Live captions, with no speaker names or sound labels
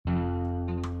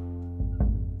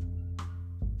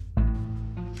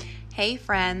Hey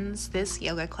friends, this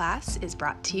yoga class is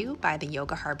brought to you by the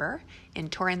Yoga Harbor in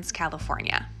Torrance,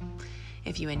 California.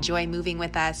 If you enjoy moving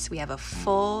with us, we have a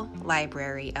full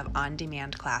library of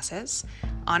on-demand classes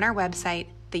on our website,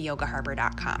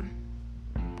 theyogaharbor.com.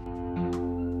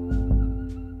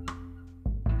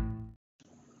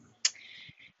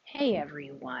 Hey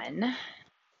everyone.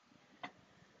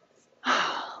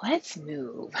 Let's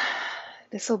move.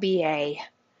 This will be a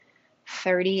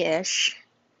 30-ish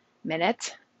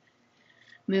minute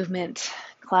movement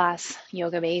class,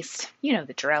 yoga-based. You know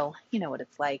the drill. You know what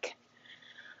it's like.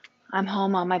 I'm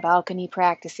home on my balcony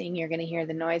practicing. You're going to hear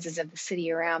the noises of the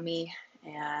city around me,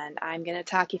 and I'm going to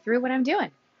talk you through what I'm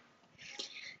doing.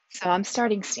 So I'm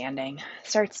starting standing.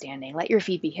 Start standing. Let your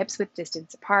feet be hips width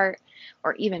distance apart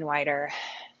or even wider.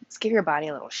 Let's give your body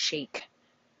a little shake.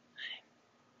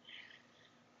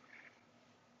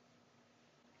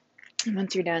 And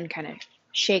once you're done kind of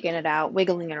shaking it out,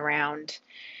 wiggling it around,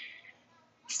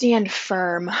 stand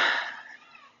firm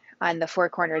on the four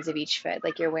corners of each foot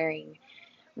like you're wearing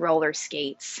roller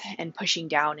skates and pushing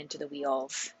down into the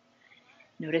wheels.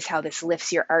 Notice how this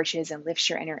lifts your arches and lifts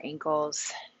your inner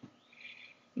ankles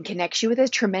and connects you with a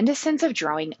tremendous sense of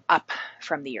drawing up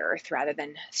from the earth rather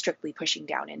than strictly pushing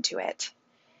down into it.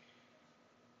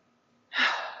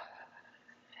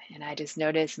 And I just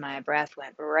noticed my breath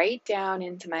went right down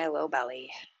into my low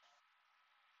belly.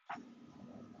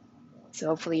 So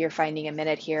hopefully you're finding a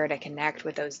minute here to connect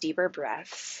with those deeper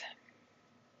breaths.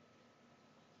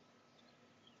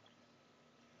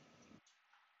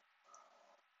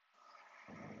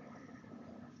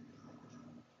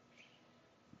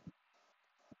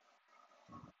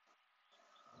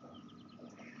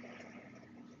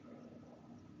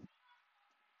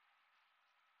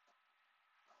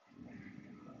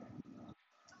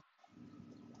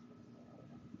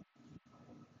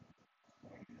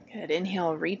 Good.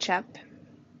 Inhale, reach up.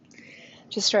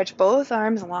 Just stretch both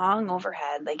arms long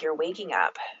overhead like you're waking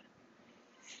up.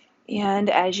 And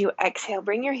as you exhale,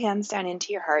 bring your hands down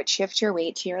into your heart, shift your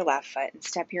weight to your left foot and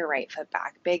step your right foot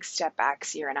back. Big step back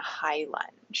so you're in a high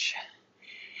lunge.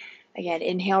 Again,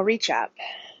 inhale, reach up.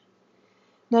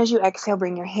 And as you exhale,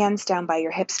 bring your hands down by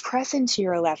your hips, press into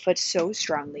your left foot so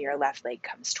strongly your left leg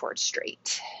comes towards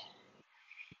straight.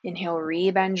 Inhale,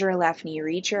 rebend your left knee,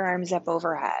 reach your arms up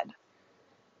overhead.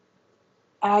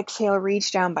 Exhale,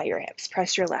 reach down by your hips,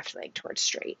 press your left leg towards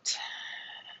straight.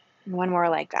 And one more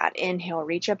like that. Inhale,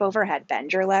 reach up overhead,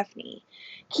 bend your left knee.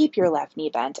 Keep your left knee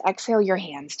bent. Exhale your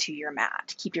hands to your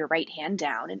mat. Keep your right hand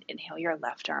down and inhale your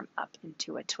left arm up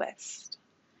into a twist.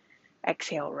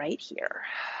 Exhale right here.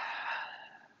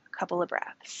 A couple of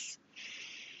breaths.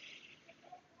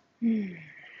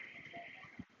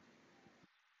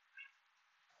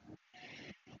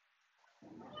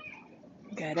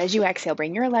 Good. As you exhale,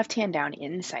 bring your left hand down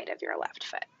inside of your left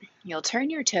foot. You'll turn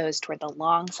your toes toward the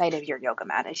long side of your yoga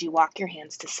mat as you walk your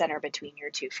hands to center between your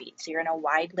 2 feet. So you're in a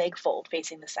wide leg fold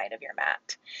facing the side of your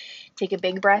mat. Take a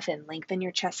big breath in, lengthen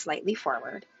your chest slightly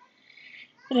forward.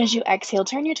 And as you exhale,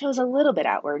 turn your toes a little bit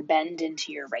outward, bend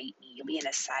into your right knee. You'll be in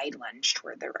a side lunge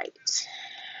toward the right.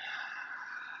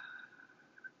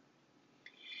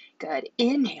 Good.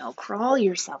 Inhale, crawl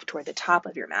yourself toward the top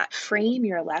of your mat. Frame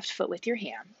your left foot with your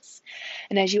hands.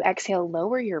 And as you exhale,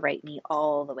 lower your right knee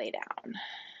all the way down.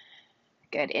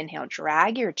 Good. Inhale,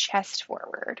 drag your chest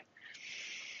forward.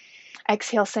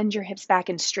 Exhale, send your hips back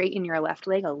and straighten your left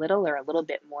leg a little or a little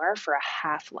bit more for a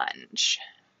half lunge.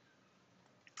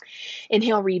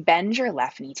 Inhale, rebend your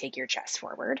left knee, take your chest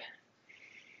forward.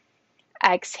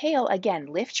 Exhale, again,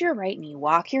 lift your right knee,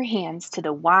 walk your hands to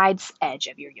the wide edge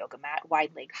of your yoga mat,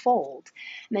 wide leg fold,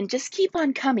 and then just keep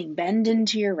on coming, bend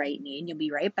into your right knee, and you'll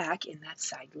be right back in that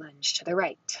side lunge to the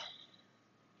right.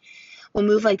 We'll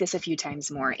move like this a few times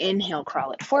more. Inhale,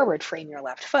 crawl it forward, frame your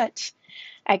left foot.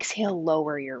 Exhale,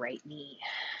 lower your right knee.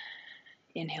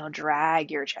 Inhale,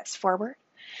 drag your chest forward.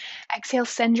 Exhale,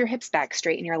 send your hips back,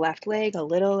 straighten your left leg a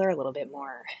little or a little bit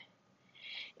more.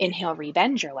 Inhale,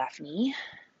 rebend your left knee.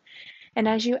 And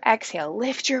as you exhale,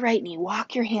 lift your right knee,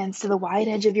 walk your hands to the wide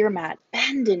edge of your mat,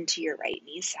 bend into your right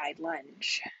knee, side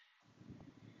lunge.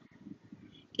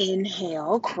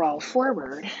 Inhale, crawl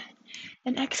forward.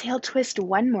 And exhale, twist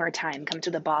one more time. Come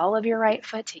to the ball of your right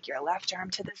foot, take your left arm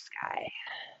to the sky.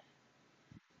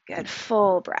 Good,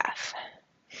 full breath.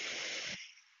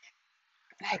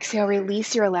 Exhale,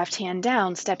 release your left hand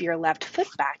down, step your left foot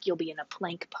back. You'll be in a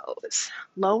plank pose.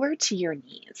 Lower to your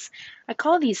knees. I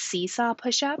call these seesaw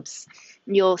push-ups.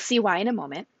 You'll see why in a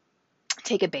moment.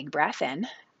 Take a big breath in.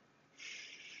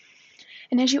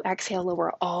 And as you exhale,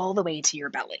 lower all the way to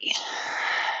your belly.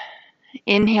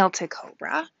 Inhale to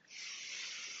cobra.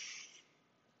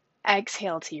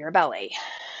 Exhale to your belly.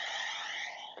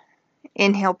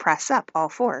 Inhale, press up, all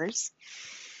fours.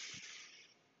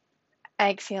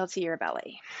 Exhale to your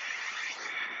belly.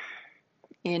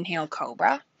 Inhale,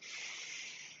 cobra.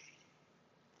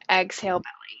 Exhale,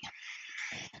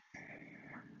 belly.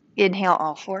 Inhale,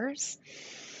 all fours.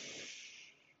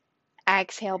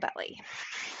 Exhale, belly.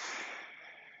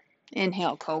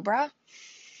 Inhale, cobra.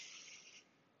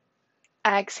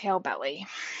 Exhale, belly.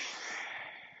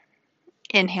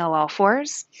 Inhale, all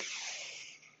fours.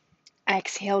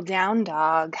 Exhale, down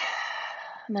dog.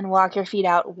 And then walk your feet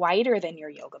out wider than your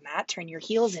yoga mat. Turn your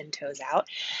heels in, toes out.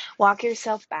 Walk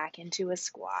yourself back into a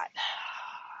squat.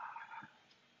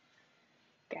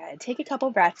 Good. Take a couple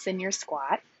breaths in your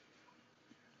squat.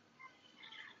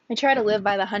 I try to live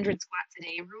by the 100 squats a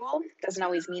day rule. Doesn't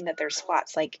always mean that there's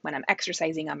squats like when I'm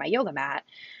exercising on my yoga mat.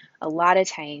 A lot of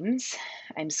times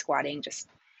I'm squatting just,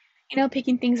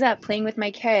 picking things up, playing with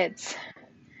my kids.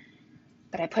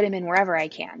 But I put them in wherever I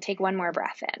can. Take one more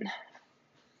breath in.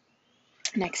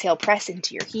 And exhale, press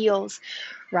into your heels,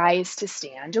 rise to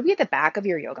stand. You'll be at the back of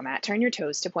your yoga mat. Turn your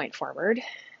toes to point forward.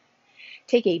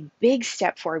 Take a big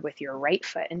step forward with your right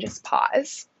foot and just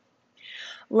pause.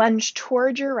 Lunge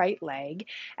toward your right leg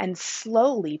and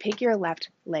slowly pick your left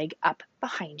leg up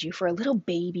behind you for a little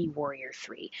baby warrior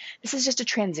 3. This is just a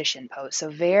transition pose, so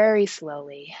very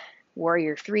slowly.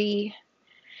 Warrior 3,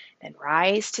 then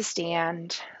rise to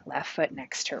stand, left foot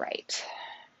next to right.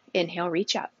 Inhale,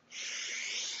 reach up.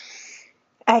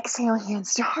 Exhale,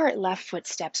 hands to heart, left foot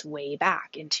steps way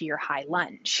back into your high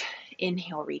lunge.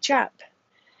 Inhale, reach up.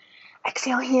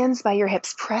 Exhale, hands by your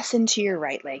hips, press into your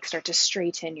right leg, start to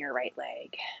straighten your right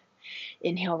leg.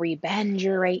 Inhale, rebend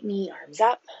your right knee, arms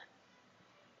up.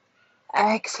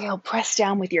 Exhale, press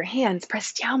down with your hands,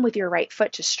 press down with your right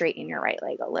foot to straighten your right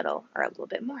leg a little or a little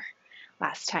bit more.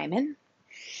 Last time in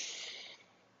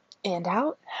and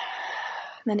out.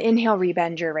 Then inhale,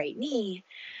 rebend your right knee.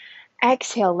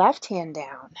 Exhale, left hand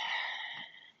down.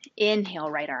 Inhale,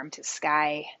 right arm to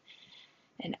sky.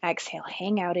 And exhale,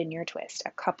 hang out in your twist.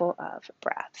 A couple of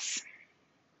breaths.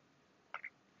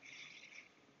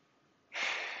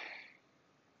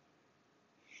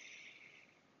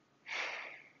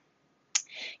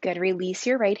 Good. Release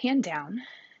your right hand down.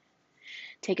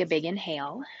 Take a big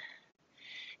inhale.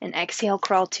 And exhale,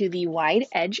 crawl to the wide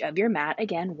edge of your mat.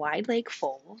 Again, wide leg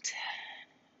fold.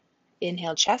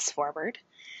 Inhale, chest forward.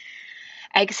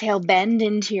 Exhale, bend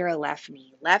into your left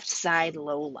knee. Left side,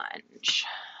 low lunge.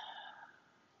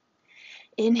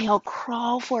 Inhale,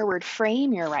 crawl forward,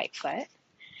 frame your right foot.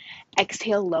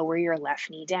 Exhale, lower your left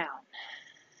knee down.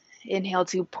 Inhale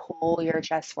to pull your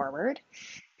chest forward.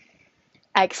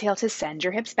 Exhale to send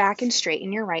your hips back and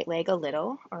straighten your right leg a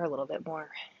little or a little bit more.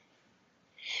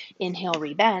 Inhale,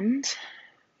 rebend.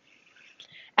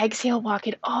 Exhale, walk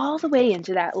it all the way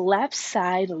into that left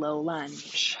side low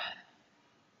lunge.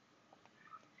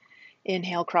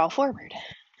 Inhale, crawl forward.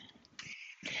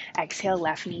 Exhale,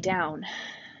 left knee down.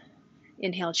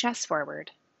 Inhale, chest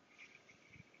forward.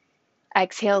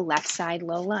 Exhale, left side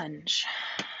low lunge.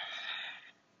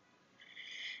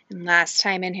 And last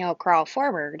time, inhale, crawl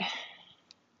forward.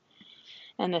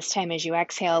 And this time as you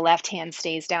exhale, left hand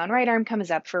stays down, right arm comes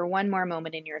up for one more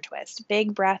moment in your twist.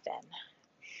 Big breath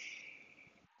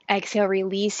in. Exhale,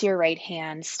 release your right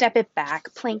hand, step it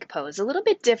back, plank pose. A little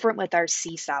bit different with our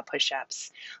seesaw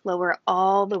push-ups. Lower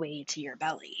all the way to your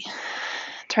belly.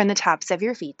 Turn the tops of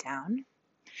your feet down.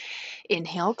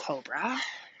 Inhale, cobra.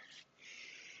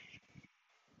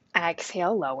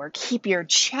 Exhale, lower. Keep your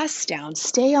chest down.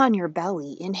 Stay on your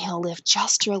belly. Inhale, lift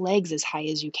just your legs as high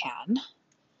as you can.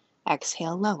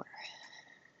 Exhale, lower.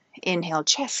 Inhale,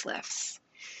 chest lifts.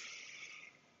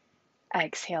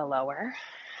 Exhale, lower.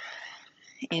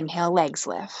 Inhale, legs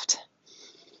lift.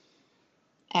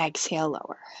 Exhale,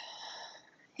 lower.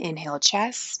 Inhale,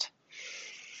 chest.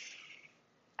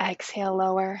 Exhale,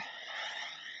 lower.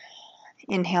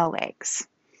 Inhale, legs.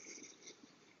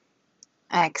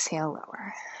 Exhale,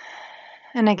 lower.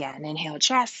 And again, inhale,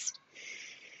 chest.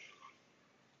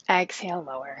 Exhale,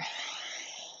 lower.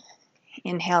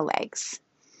 Inhale, legs.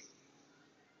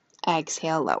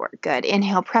 Exhale, lower. Good.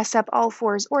 Inhale, press up all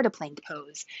fours or to plank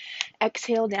pose.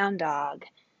 Exhale, down dog.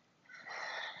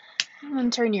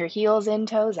 And turn your heels in,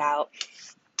 toes out.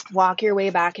 Walk your way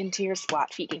back into your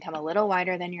squat. Feet can come a little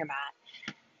wider than your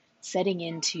mat. Setting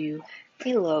into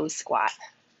a low squat.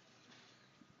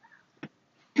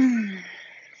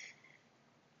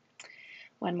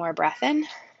 One more breath in.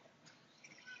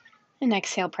 And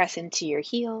exhale, press into your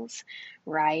heels.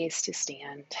 Rise to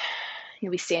stand.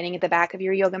 You'll be standing at the back of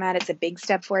your yoga mat. It's a big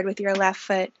step forward with your left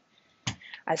foot.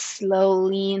 A slow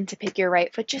lean to pick your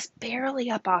right foot just barely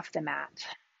up off the mat.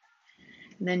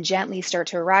 And then gently start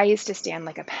to rise to stand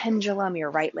like a pendulum. Your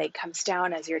right leg comes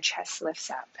down as your chest lifts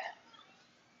up.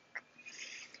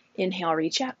 Inhale,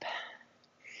 reach up.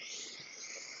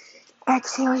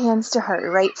 Exhale, hands to heart.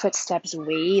 Right foot steps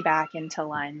way back into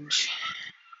lunge.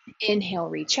 Inhale,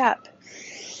 reach up.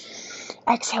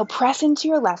 Exhale, press into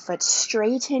your left foot.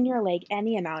 Straighten your leg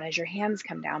any amount as your hands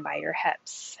come down by your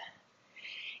hips.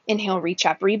 Inhale, reach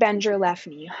up. Rebend your left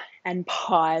knee and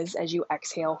pause as you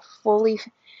exhale, fully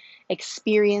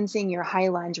experiencing your high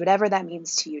lunge, whatever that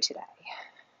means to you today.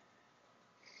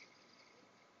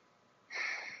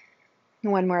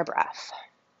 One more breath.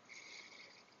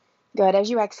 Good. As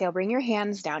you exhale, bring your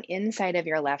hands down inside of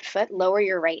your left foot, lower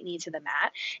your right knee to the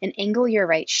mat, and angle your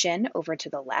right shin over to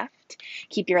the left.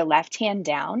 Keep your left hand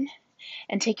down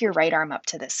and take your right arm up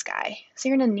to the sky. So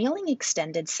you're in a kneeling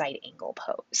extended side angle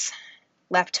pose.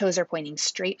 Left toes are pointing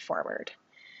straight forward.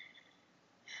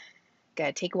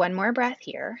 Good. Take one more breath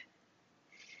here.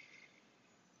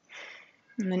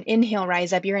 And then inhale,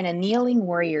 rise up. You're in a kneeling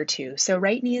warrior two. So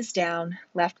right knee is down,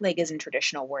 left leg is in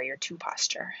traditional warrior two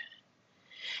posture.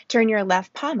 Turn your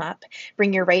left palm up,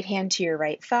 bring your right hand to your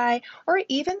right thigh, or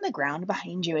even the ground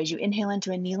behind you as you inhale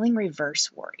into a kneeling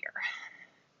reverse warrior.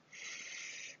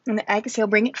 And the exhale,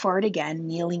 bring it forward again,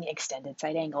 kneeling extended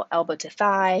side angle, elbow to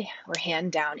thigh, or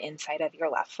hand down inside of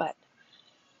your left foot.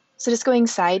 So just going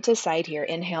side to side here,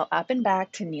 inhale up and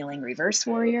back to kneeling reverse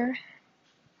warrior.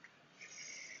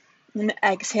 And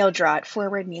exhale, draw it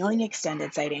forward, kneeling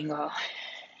extended side angle.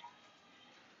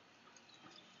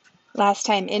 Last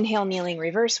time, inhale, kneeling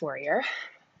reverse warrior.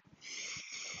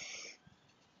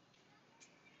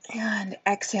 And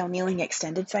exhale, kneeling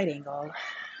extended side angle.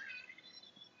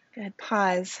 Good,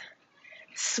 pause.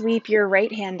 Sweep your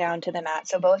right hand down to the mat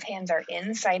so both hands are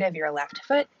inside of your left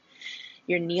foot.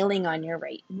 You're kneeling on your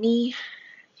right knee.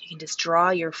 You can just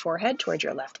draw your forehead towards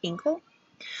your left ankle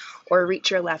or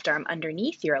reach your left arm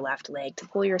underneath your left leg to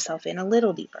pull yourself in a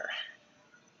little deeper.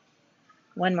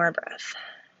 One more breath.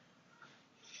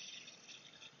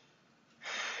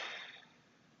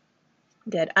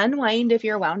 Good. Unwind if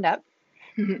you're wound up.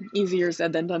 Easier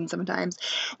said than done sometimes.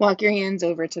 Walk your hands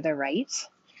over to the right.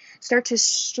 Start to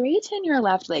straighten your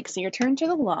left leg. So you're turned to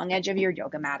the long edge of your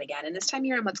yoga mat again. And this time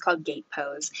you're in what's called gate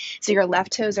pose. So your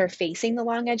left toes are facing the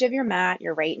long edge of your mat.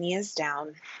 Your right knee is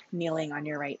down, kneeling on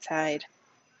your right side.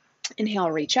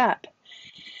 Inhale, reach up.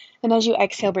 And as you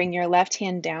exhale, bring your left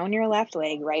hand down your left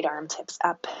leg, right arm tips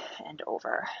up and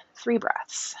over. 3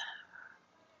 breaths.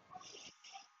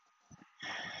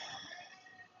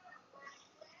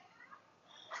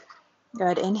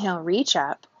 Good. Inhale, reach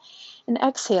up. And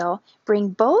exhale, bring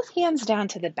both hands down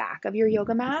to the back of your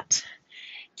yoga mat.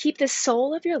 Keep the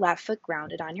sole of your left foot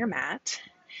grounded on your mat.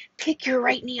 Pick your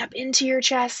right knee up into your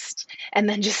chest and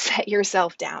then just set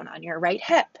yourself down on your right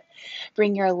hip.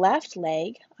 Bring your left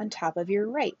leg on top of your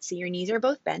right. So your knees are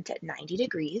both bent at 90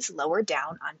 degrees, lower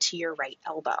down onto your right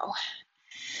elbow.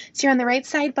 So you're on the right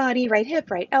side body, right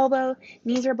hip, right elbow.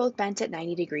 Knees are both bent at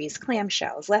 90 degrees,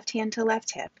 clamshells, left hand to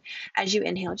left hip. As you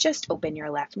inhale, just open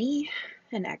your left knee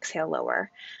and exhale,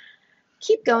 lower.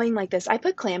 Keep going like this. I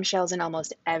put clamshells in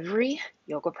almost every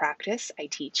yoga practice I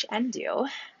teach and do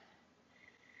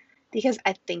because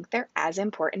I think they're as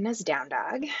important as down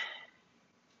dog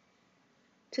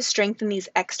to strengthen these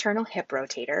external hip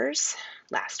rotators.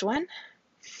 Last one.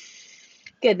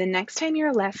 Good. The next time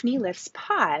your left knee lifts,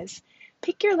 pause.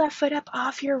 Pick your left foot up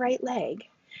off your right leg.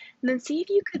 And then see if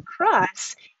you could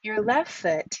cross your left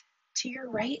foot to your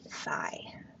right thigh,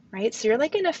 right? So you're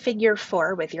like in a figure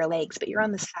 4 with your legs, but you're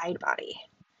on the side body.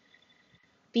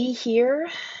 Be here,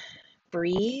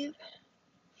 breathe,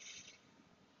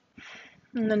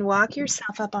 and then walk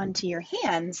yourself up onto your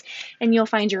hands, and you'll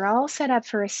find you're all set up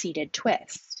for a seated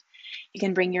twist. You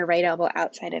can bring your right elbow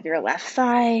outside of your left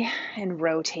thigh and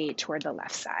rotate toward the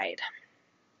left side.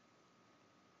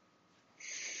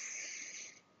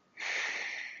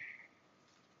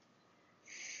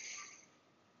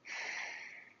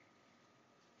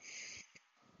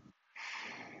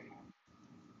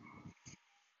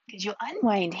 As you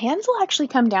unwind, hands will actually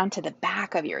come down to the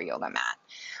back of your yoga mat.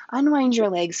 Unwind your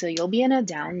legs so you'll be in a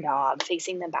down dog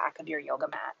facing the back of your yoga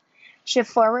mat. Shift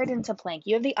forward into plank.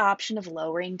 You have the option of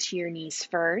lowering to your knees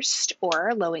first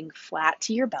or lowering flat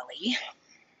to your belly.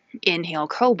 Inhale,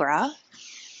 cobra.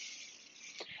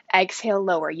 Exhale,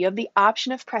 lower. You have the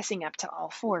option of pressing up to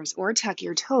all fours or tuck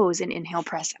your toes and inhale,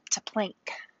 press up to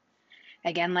plank.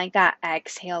 Again, like that.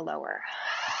 Exhale, lower.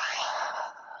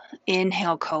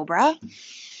 Inhale, cobra.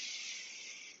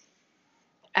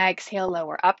 Exhale,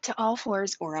 lower. Up to all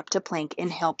fours or up to plank.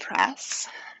 Inhale, press.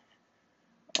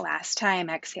 Last time,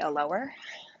 exhale, lower.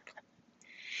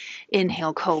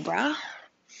 Inhale, cobra.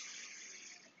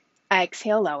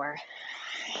 Exhale, lower.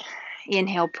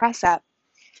 Inhale, press up.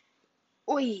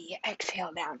 Oi,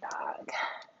 exhale, down dog.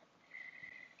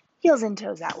 Heels and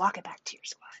toes out. Walk it back to your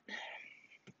squat.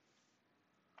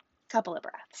 Couple of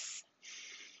breaths.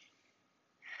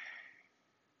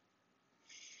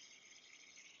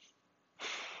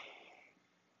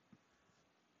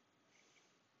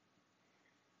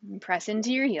 And press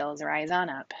into your heels, rise on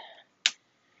up.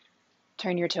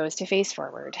 Turn your toes to face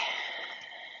forward.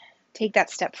 Take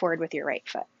that step forward with your right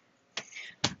foot.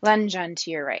 Lunge onto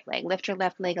your right leg. Lift your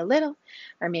left leg a little,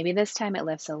 or maybe this time it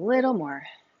lifts a little more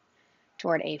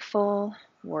toward a full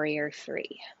warrior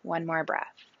three. One more breath.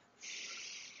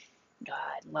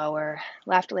 Good. Lower,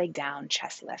 left leg down,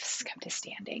 chest lifts, come to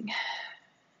standing.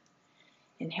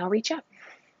 Inhale, reach up.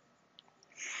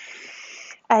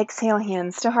 Exhale,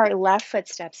 hands to heart, left foot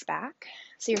steps back.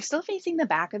 So you're still facing the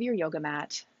back of your yoga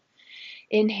mat.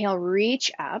 Inhale,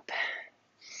 reach up.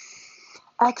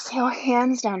 Exhale,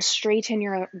 hands down, straighten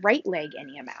your right leg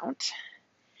any amount.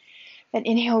 Then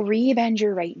inhale, rebend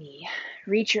your right knee.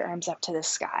 Reach your arms up to the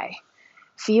sky.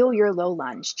 Feel your low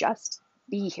lunge. Just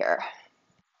be here.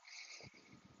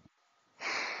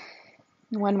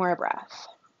 One more breath.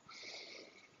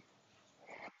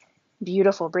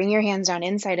 Beautiful. Bring your hands down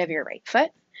inside of your right foot.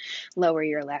 Lower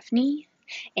your left knee.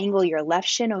 Angle your left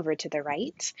shin over to the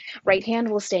right. Right hand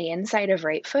will stay inside of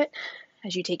right foot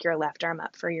as you take your left arm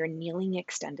up for your kneeling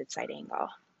extended side angle.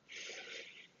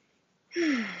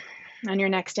 On your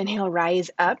next inhale,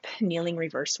 rise up, kneeling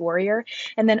reverse warrior,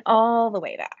 and then all the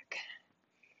way back.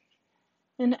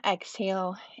 And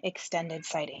exhale, extended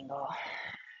side angle.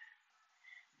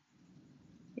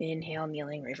 Inhale,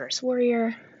 kneeling reverse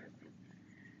warrior.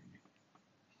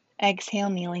 Exhale,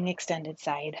 kneeling extended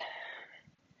side.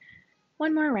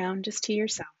 One more round just to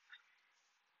yourself.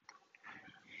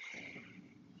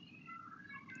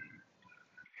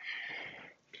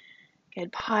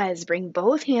 Good. Pause. Bring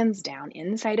both hands down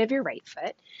inside of your right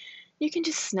foot. You can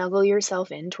just snuggle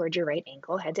yourself in toward your right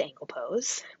ankle, head to ankle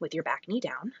pose with your back knee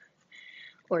down.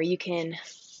 Or you can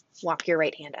walk your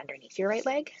right hand underneath your right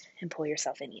leg and pull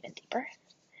yourself in even deeper.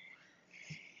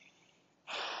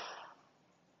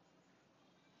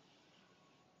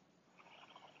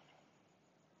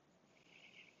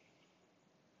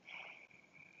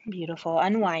 Beautiful.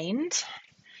 Unwind.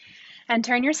 And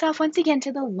turn yourself once again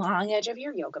to the long edge of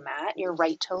your yoga mat. Your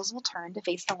right toes will turn to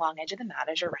face the long edge of the mat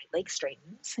as your right leg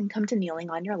straightens, and come to kneeling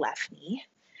on your left knee.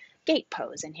 Gate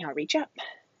pose. Inhale, reach up.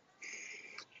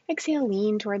 Exhale,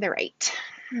 lean toward the right.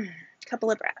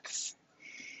 Couple of breaths.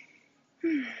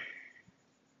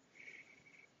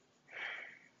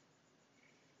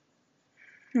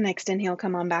 Next inhale,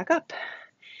 come on back up.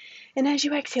 And as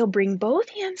you exhale, bring both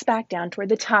hands back down toward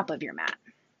the top of your mat.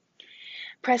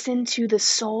 Press into the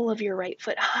sole of your right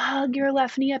foot. Hug your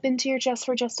left knee up into your chest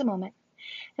for just a moment.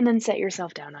 And then set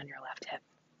yourself down on your left hip.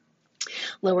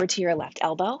 Lower to your left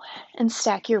elbow and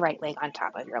stack your right leg on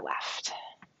top of your left.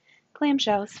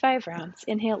 Clamshells, 5 rounds.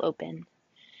 Inhale, open.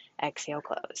 Exhale,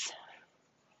 close.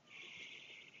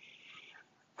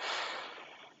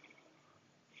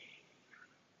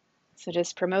 So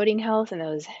just promoting health in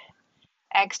those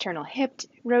external hip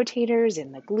rotators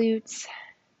in the glutes.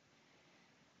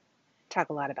 Talk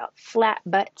a lot about flat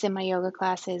butts in my yoga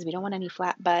classes. We don't want any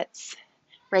flat butts.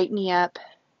 Right knee up,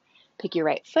 pick your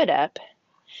right foot up,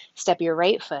 step your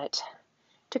right foot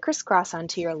to crisscross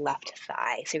onto your left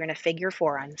thigh. So you're going to figure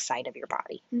 4 on the side of your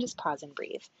body. And just pause and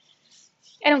breathe.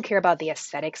 I don't care about the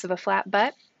aesthetics of a flat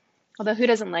butt, although who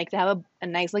doesn't like to have a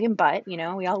nice looking butt? You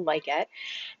know, we all like it.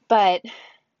 But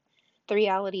the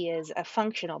reality is a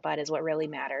functional butt is what really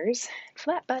matters.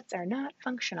 Flat butts are not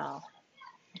functional.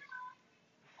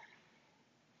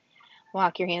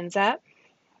 Walk your hands up.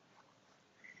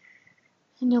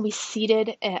 And you'll be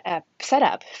seated, set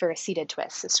up for a seated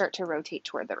twist. So start to rotate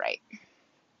toward the right.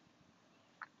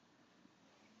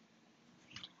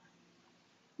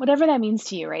 Whatever that means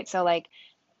to you, right? So like,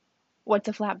 what's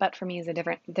a flat butt for me is a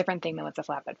different thing than what's a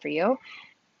flat butt for you.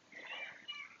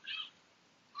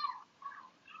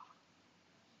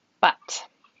 But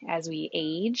as we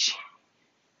age,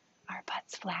 our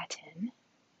butts flatten.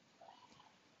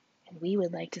 And we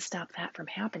would like to stop that from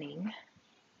happening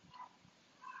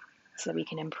so that we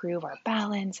can improve our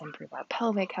balance, improve our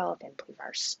pelvic health, improve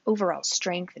our overall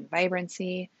strength and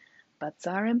vibrancy. Butts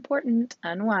are important.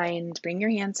 Unwind. Bring your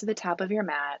hands to the top of your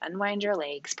mat. Unwind your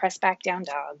legs. Press back down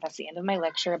dog. That's the end of my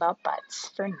lecture about butts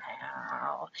for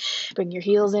now. Bring your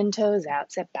heels in, toes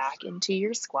out. Step back into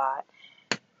your squat.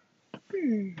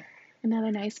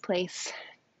 Another nice place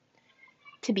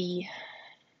to be.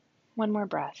 One more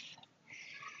breath.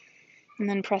 And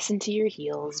then press into your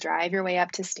heels, drive your way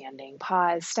up to standing.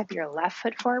 Pause, step your left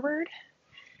foot forward.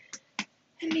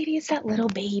 And maybe it's that little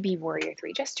baby warrior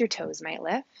three. Just your toes might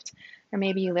lift. Or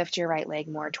maybe you lift your right leg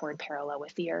more toward parallel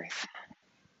with the earth.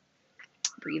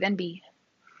 Breathe and be.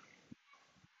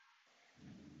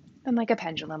 And like a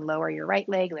pendulum, lower your right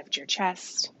leg, lift your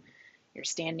chest. You're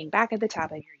standing back at the top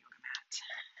of your yoga mat.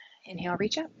 Inhale,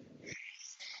 reach up.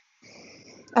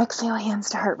 Exhale, hands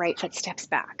to heart, right foot steps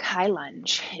back. High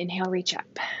lunge. Inhale, reach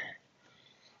up.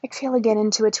 Exhale again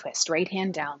into a twist. Right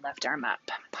hand down, left arm up.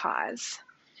 Pause.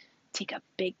 Take a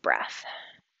big breath.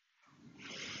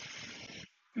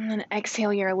 And then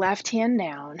exhale your left hand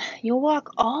down. You'll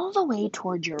walk all the way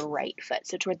toward your right foot,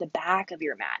 so toward the back of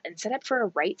your mat, and set up for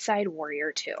a right side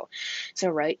warrior two. So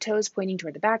right toes pointing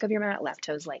toward the back of your mat, left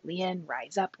toes lightly in,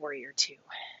 rise up, warrior two.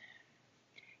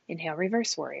 Inhale,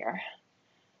 reverse warrior.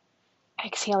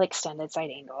 Exhale, extended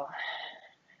side angle.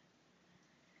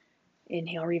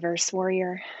 Inhale, reverse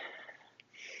warrior.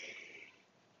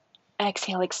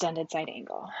 Exhale, extended side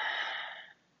angle.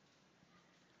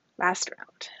 Last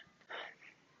round.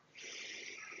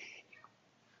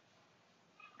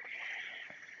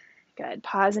 Good.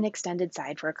 Pause and extended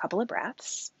side for a couple of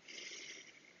breaths.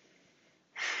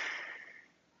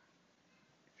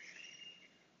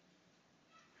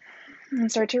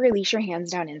 And start to release your hands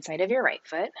down inside of your right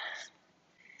foot.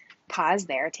 Pause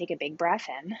there, take a big breath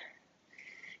in.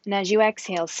 And as you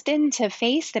exhale, spin to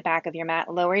face the back of your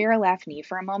mat, lower your left knee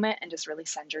for a moment, and just really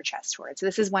send your chest forward. So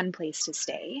this is one place to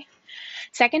stay.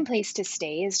 Second place to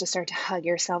stay is to start to hug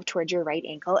yourself towards your right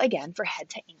ankle, again for head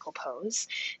to ankle pose.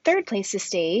 Third place to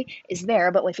stay is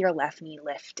there, but with your left knee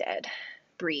lifted.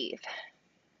 Breathe.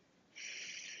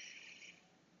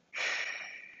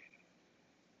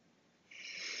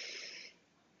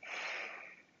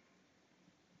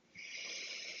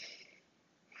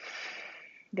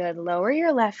 Good. Lower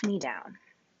your left knee down.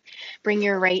 Bring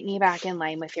your right knee back in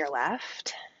line with your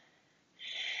left.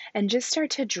 And just start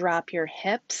to drop your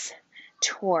hips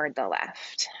toward the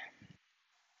left.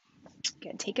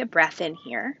 Good. Take a breath in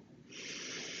here.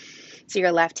 So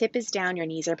your left hip is down, your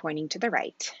knees are pointing to the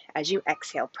right. As you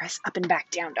exhale, press up and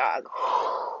back, down dog.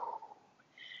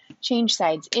 Change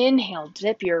sides. Inhale,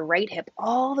 dip your right hip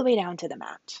all the way down to the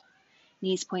mat.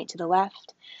 Knees point to the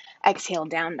left. Exhale,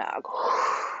 down dog.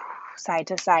 Side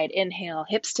to side. Inhale,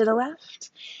 hips to the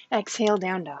left. Exhale,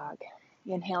 down dog.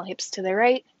 Inhale, hips to the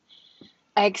right.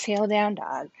 Exhale, down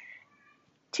dog.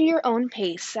 To your own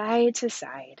pace, side to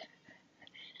side.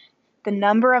 The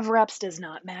number of reps does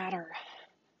not matter.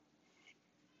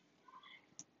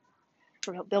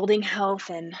 We're building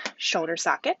health in shoulder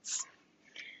sockets,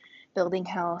 building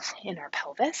health in our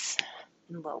pelvis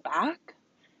and low back.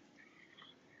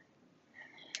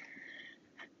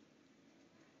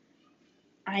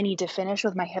 I need to finish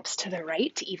with my hips to the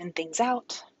right to even things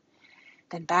out.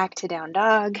 Then back to down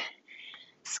dog.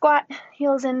 Squat,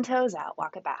 heels in, toes out,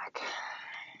 walk it back.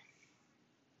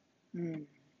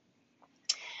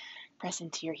 Press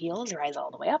into your heels, rise all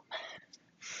the way up.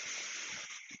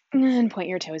 And point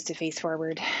your toes to face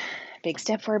forward. Big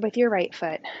step forward with your right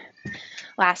foot.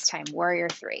 Last time, warrior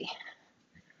three.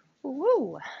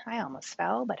 Woo, I almost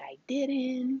fell, but I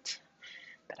didn't.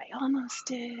 But I almost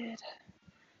did.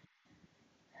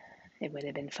 It would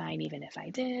have been fine even if I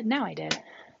did. Now I did.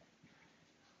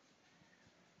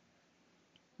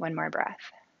 One more breath.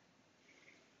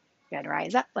 Good,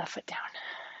 rise up, left foot down.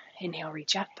 Inhale,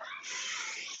 reach up.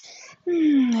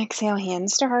 Exhale,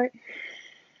 hands to heart.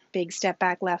 Big step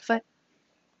back, left foot.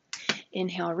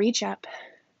 Inhale, reach up.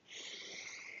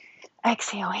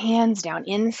 Exhale, hands down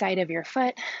inside of your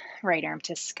foot. Right arm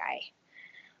to sky.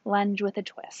 Lunge with a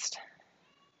twist.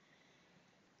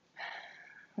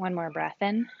 One more breath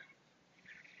in.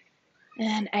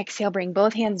 And exhale, bring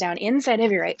both hands down inside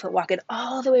of your right foot. Walk it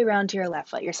all the way around to your left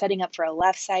foot. You're setting up for a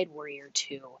left side warrior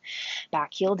two.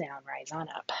 Back heel down, rise on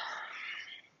up.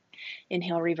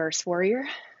 Inhale, reverse warrior.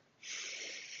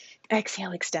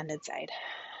 Exhale, extended side.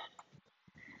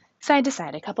 Side to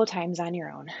side, a couple times on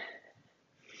your own.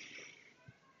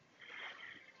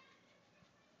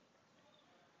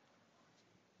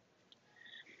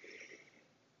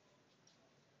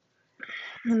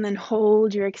 And then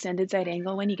hold your extended side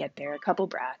angle when you get there, a couple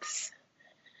breaths.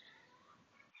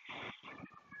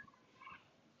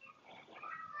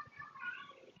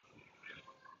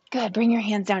 Good, bring your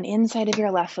hands down inside of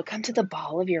your left foot, come to the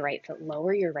ball of your right foot,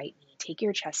 lower your right knee, take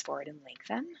your chest forward and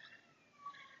lengthen.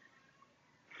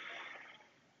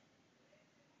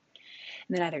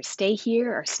 And then either stay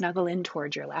here or snuggle in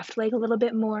towards your left leg a little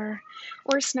bit more,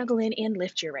 or snuggle in and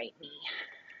lift your right knee.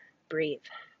 Breathe.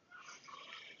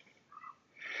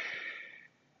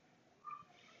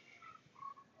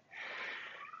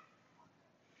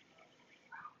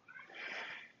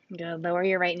 Good. Lower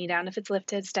your right knee down if it's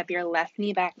lifted. Step your left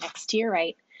knee back next to your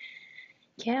right.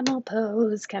 Camel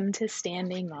pose. Come to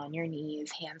standing on your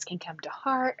knees. Hands can come to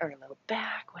heart or low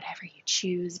back, whatever you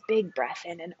choose. Big breath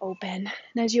in and open.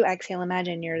 And as you exhale,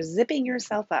 imagine you're zipping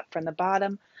yourself up from the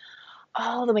bottom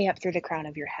all the way up through the crown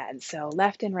of your head. So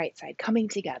left and right side coming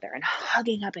together and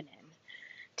hugging up and in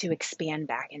to expand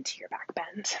back into your back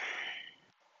bend.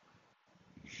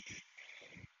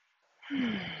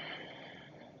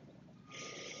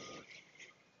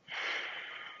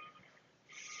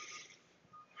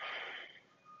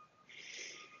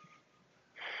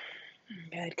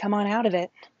 Good. Come on out of it.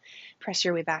 Press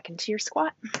your way back into your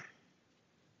squat.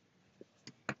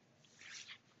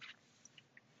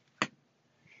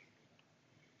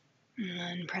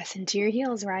 And press into your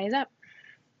heels. Rise up.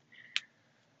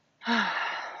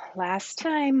 Last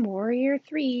time, warrior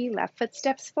three. Left foot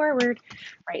steps forward.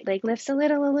 Right leg lifts a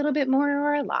little bit more,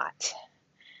 or a lot.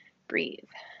 Breathe.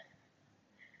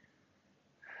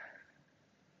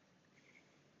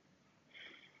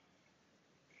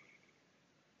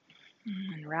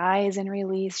 And rise and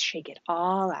release. Shake it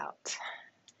all out.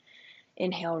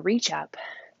 Inhale, reach up.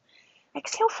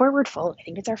 Exhale, forward fold. I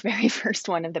think it's our very first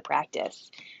one of the practice.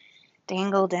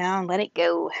 Dangle down, let it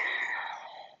go.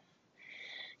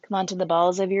 Come onto the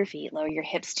balls of your feet. Lower your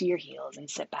hips to your heels and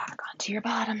sit back onto your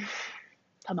bottom.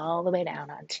 Come all the way down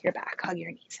onto your back. Hug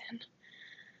your knees in.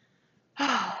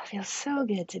 Oh, feels so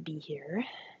good to be here.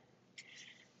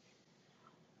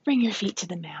 Bring your feet to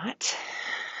the mat.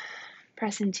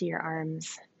 Press into your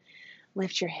arms.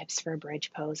 Lift your hips for a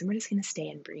bridge pose. And we're just going to stay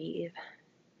and breathe.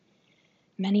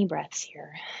 Many breaths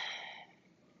here.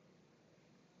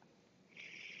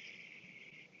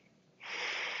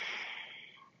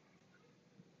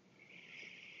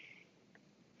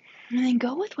 And then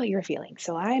go with what you're feeling.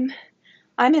 So I'm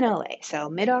in LA, so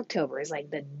mid-October is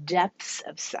like the depths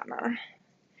of summer.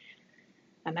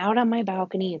 I'm out on my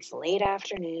balcony. It's late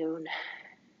afternoon.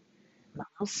 I'm a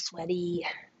little sweaty.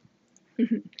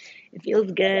 It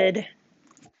feels good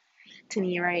to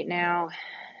me right now.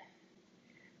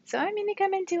 So I'm going to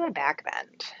come into a back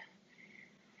bend.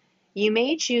 You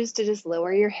may choose to just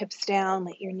lower your hips down,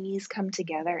 let your knees come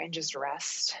together, and just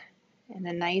rest in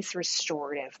a nice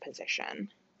restorative position.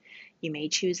 You may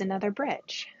choose another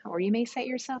bridge, or you may set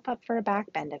yourself up for a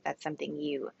back bend if that's something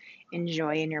you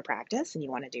enjoy in your practice and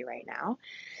you want to do right now.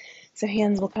 So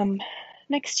hands will come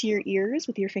next to your ears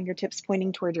with your fingertips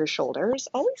pointing toward your shoulders.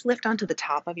 Always lift onto the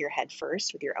top of your head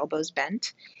first with your elbows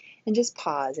bent, and just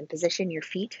pause and position your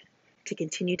feet to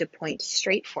continue to point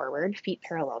straight forward, feet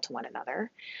parallel to one another.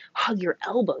 Hug your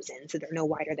elbows in so they're no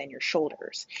wider than your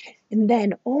shoulders. And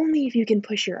then only if you can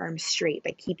push your arms straight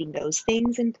by keeping those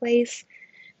things in place,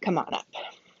 come on up.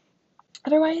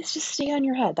 Otherwise, just stay on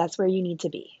your head. That's where you need to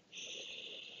be.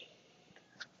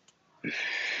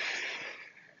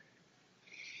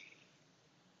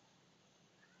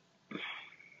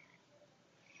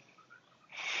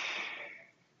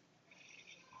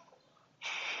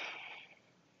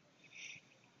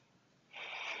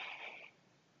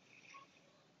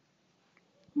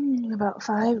 About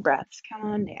 5 breaths. Come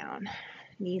on down.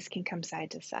 Knees can come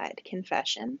side to side.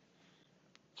 Confession.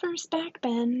 First back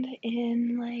bend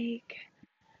in like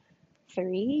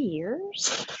 3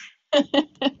 years.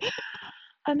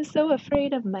 I'm so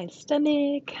afraid of my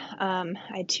stomach. I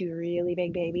had 2 really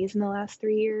big babies in the last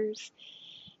 3 years,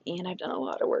 and I've done a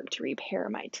lot of work to repair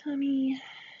my tummy.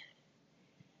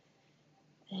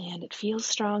 And it feels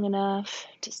strong enough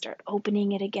to start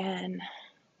opening it again.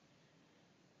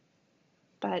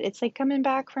 But it's like coming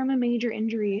back from a major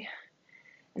injury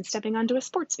and stepping onto a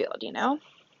sports field, you know?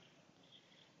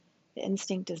 The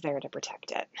instinct is there to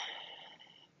protect it.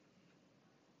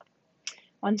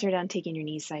 Once you're done taking your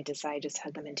knees side to side, just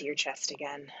hug them into your chest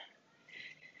again.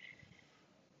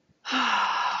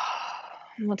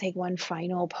 And we'll take one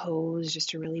final pose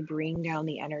just to really bring down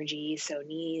the energy. So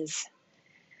knees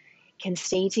can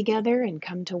stay together and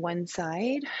come to one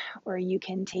side, or you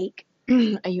can take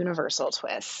a universal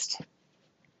twist.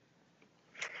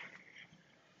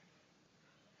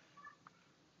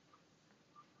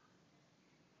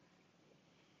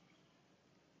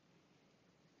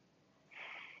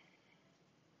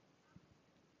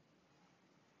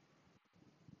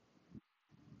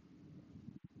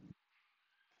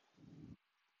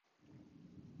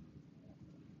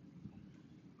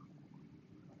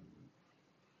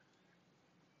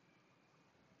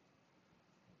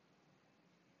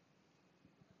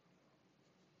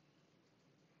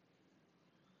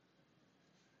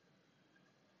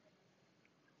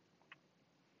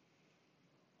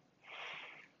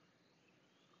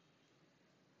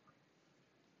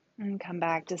 And come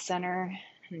back to center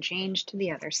and change to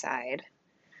the other side.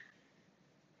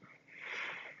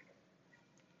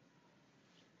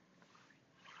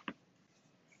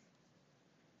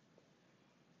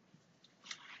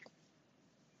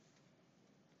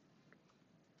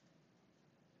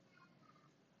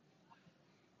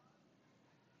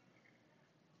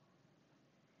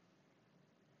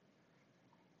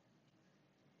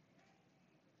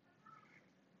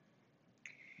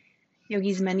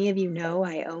 Yogis, many of you know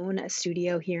I own a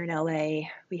studio here in LA.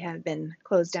 We have been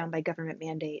closed down by government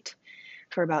mandate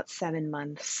for about 7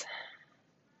 months.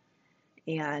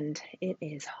 And it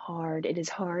is hard. It is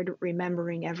hard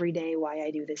remembering every day why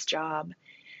I do this job.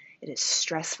 It is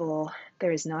stressful.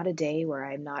 There is not a day where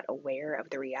I'm not aware of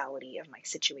the reality of my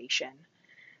situation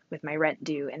with my rent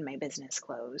due and my business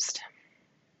closed.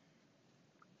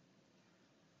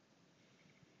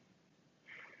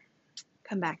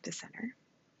 Come back to center.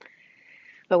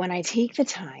 But when I take the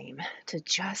time to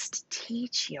just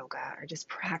teach yoga or just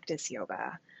practice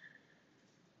yoga,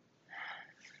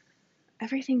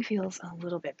 everything feels a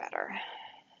little bit better.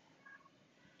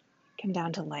 Come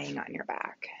down to laying on your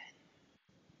back.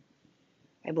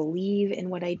 I believe in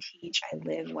what I teach. I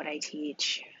live what I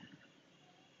teach.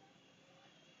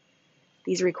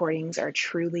 These recordings are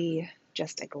truly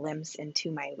just a glimpse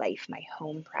into my life, my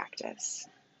home practice.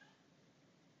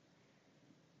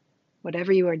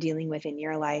 Whatever you are dealing with in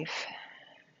your life,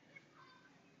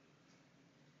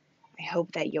 I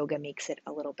hope that yoga makes it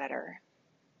a little better.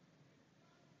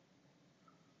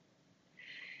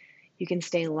 You can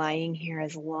stay lying here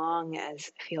as long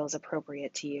as feels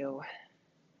appropriate to you.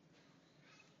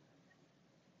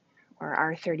 Or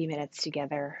our 30 minutes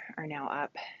together are now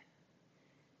up.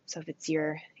 So if it's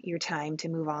your time to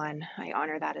move on, I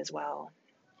honor that as well.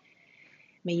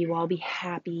 May you all be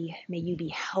happy, may you be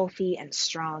healthy and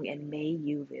strong, and may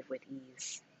you live with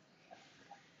ease.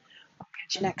 I'll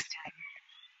catch you next time.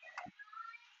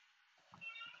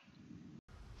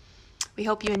 We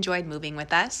hope you enjoyed moving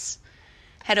with us.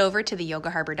 Head over to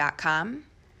theyogaharbor.com.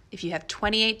 If you have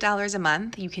 $28 a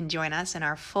month, you can join us in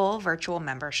our full virtual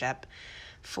membership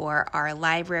for our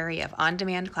library of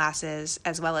on-demand classes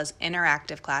as well as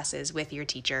interactive classes with your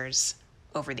teachers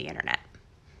over the internet.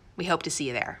 We hope to see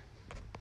you there.